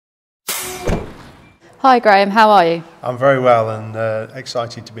Hi Graham, how are you? I'm very well and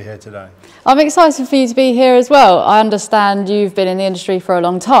excited to be here today. I'm excited for you to be here as well. I understand you've been in the industry for a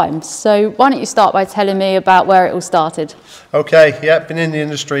long time, so why don't you start by telling me about where it all started? Okay, yeah, been in the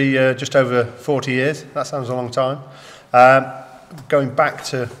industry just over 40 years. That sounds a long time. Going back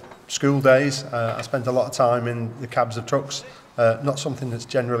to school days, I spent a lot of time in the cabs of trucks. Not something that's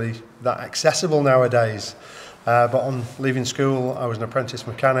generally that accessible nowadays. But on leaving school, I was an apprentice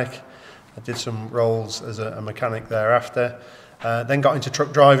mechanic. I did some roles as a mechanic thereafter. Then got into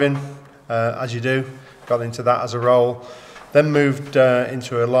truck driving, as you do. Got into that as a role. Then moved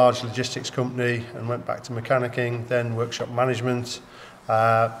into a large logistics company and went back to mechanicking, then workshop management.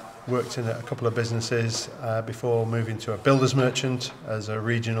 Worked in a couple of businesses before moving to a builder's merchant as a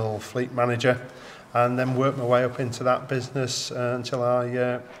regional fleet manager. And then worked my way up into that business until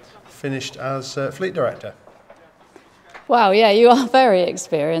I finished as fleet director. Wow, yeah, you are very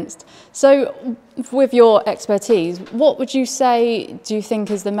experienced. So with your expertise, what would you say do you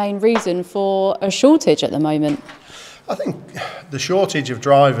think is the main reason for a shortage at the moment? I think the shortage of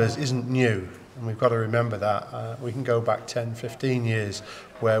drivers isn't new, and we've got to remember that. We can go back 10, 15 years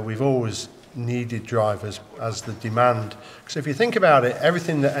where we've always needed drivers as the demand. Because if you think about it,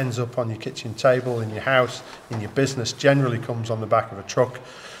 everything that ends up on your kitchen table, in your house, in your business, generally comes on the back of a truck.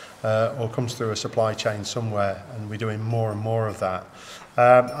 Or comes through a supply chain somewhere, and we're doing more and more of that.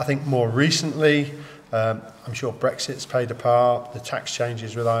 I think more recently, I'm sure Brexit's played a part, the tax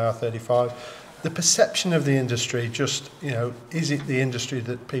changes with IR35. The perception of the industry just, is it the industry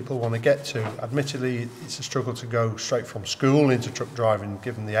that people want to get to? Admittedly, it's a struggle to go straight from school into truck driving,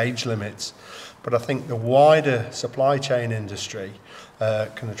 given the age limits. But I think the wider supply chain industry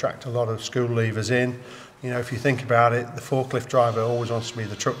can attract a lot of school leavers in. If you think about it, the forklift driver always wants to be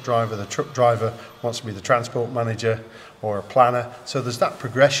the truck driver wants to be the transport manager or a planner. So there's that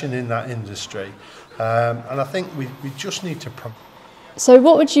progression in that industry. And I think we just need to... So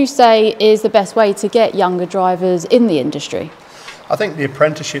what would you say is the best way to get younger drivers in the industry? I think the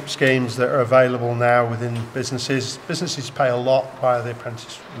apprenticeship schemes that are available now within businesses pay a lot via the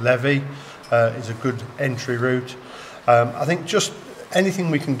apprentice levy, is a good entry route. I think just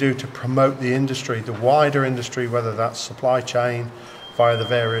anything we can do to promote the industry, the wider industry, whether that's supply chain, via the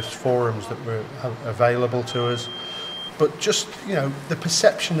various forums that were available to us. But just, the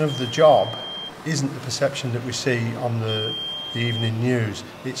perception of the job isn't the perception that we see on the evening news.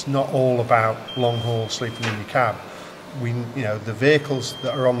 It's not all about long haul sleeping in your cab. The vehicles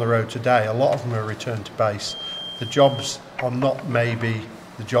that are on the road today, a lot of them are return to base. The jobs are not maybe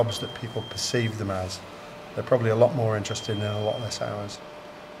the jobs that people perceive them as. They're probably a lot more interested in a lot less hours.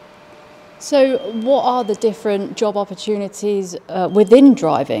 So what are the different job opportunities within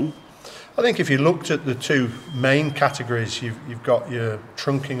driving? I think if you looked at the two main categories, you've got your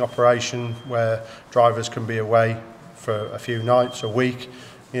trunking operation where drivers can be away for a few nights, a week,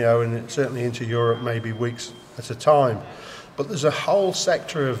 and certainly into Europe, maybe weeks at a time. But there's a whole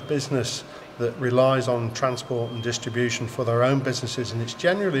sector of business that relies on transport and distribution for their own businesses, and it's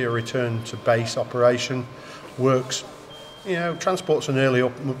generally a return to base operation. Works, transport's an early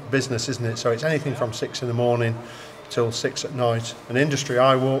up business, isn't it? So it's anything from 6 in the morning till 6 at night. An industry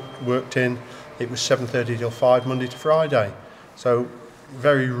I worked in, it was 7:30 till 5 Monday to Friday. So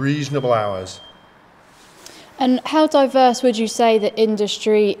very reasonable hours. And how diverse would you say the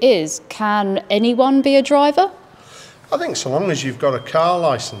industry is? Can anyone be a driver? I think so long as you've got a car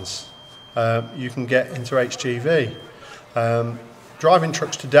licence, you can get into HGV. Driving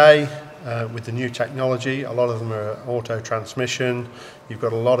trucks today, with the new technology, a lot of them are auto transmission. You've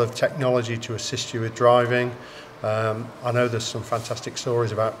got a lot of technology to assist you with driving. I know there's some fantastic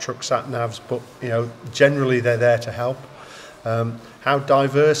stories about truck sat navs, but generally they're there to help. How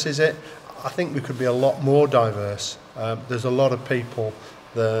diverse is it? I think we could be a lot more diverse. There's a lot of people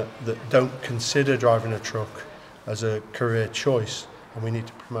that don't consider driving a truck as a career choice, and we need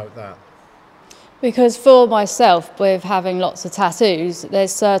to promote that. Because for myself, with having lots of tattoos,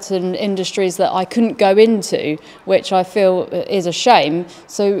 there's certain industries that I couldn't go into, which I feel is a shame.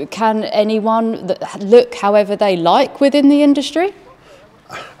 So can anyone look however they like within the industry?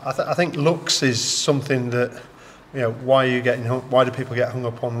 I think looks is something that, why do people get hung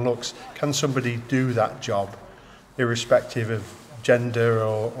up on looks? Can somebody do that job, irrespective of gender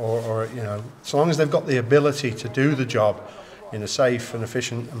or so long as they've got the ability to do the job in a safe and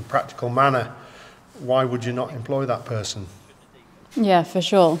efficient and practical manner, why would you not employ that person? Yeah, for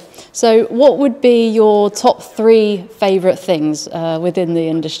sure. So what would be your top 3 favourite things within the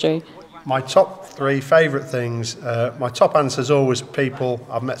industry? My top 3 favourite things. My top answer is always people.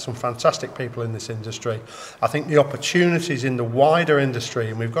 I've met some fantastic people in this industry. I think the opportunities in the wider industry,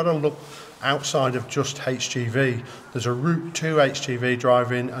 and we've got to look outside of just HGV. There's a route to HGV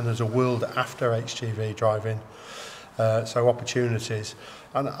driving and there's a world after HGV driving. So opportunities.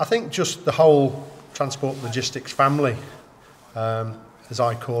 And I think just the whole transport logistics family, as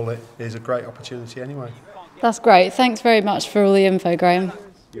I call it, is a great opportunity anyway. That's great. Thanks very much for all the info, Graham.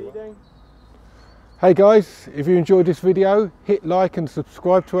 Hey guys, if you enjoyed this video, hit like and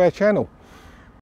subscribe to our channel.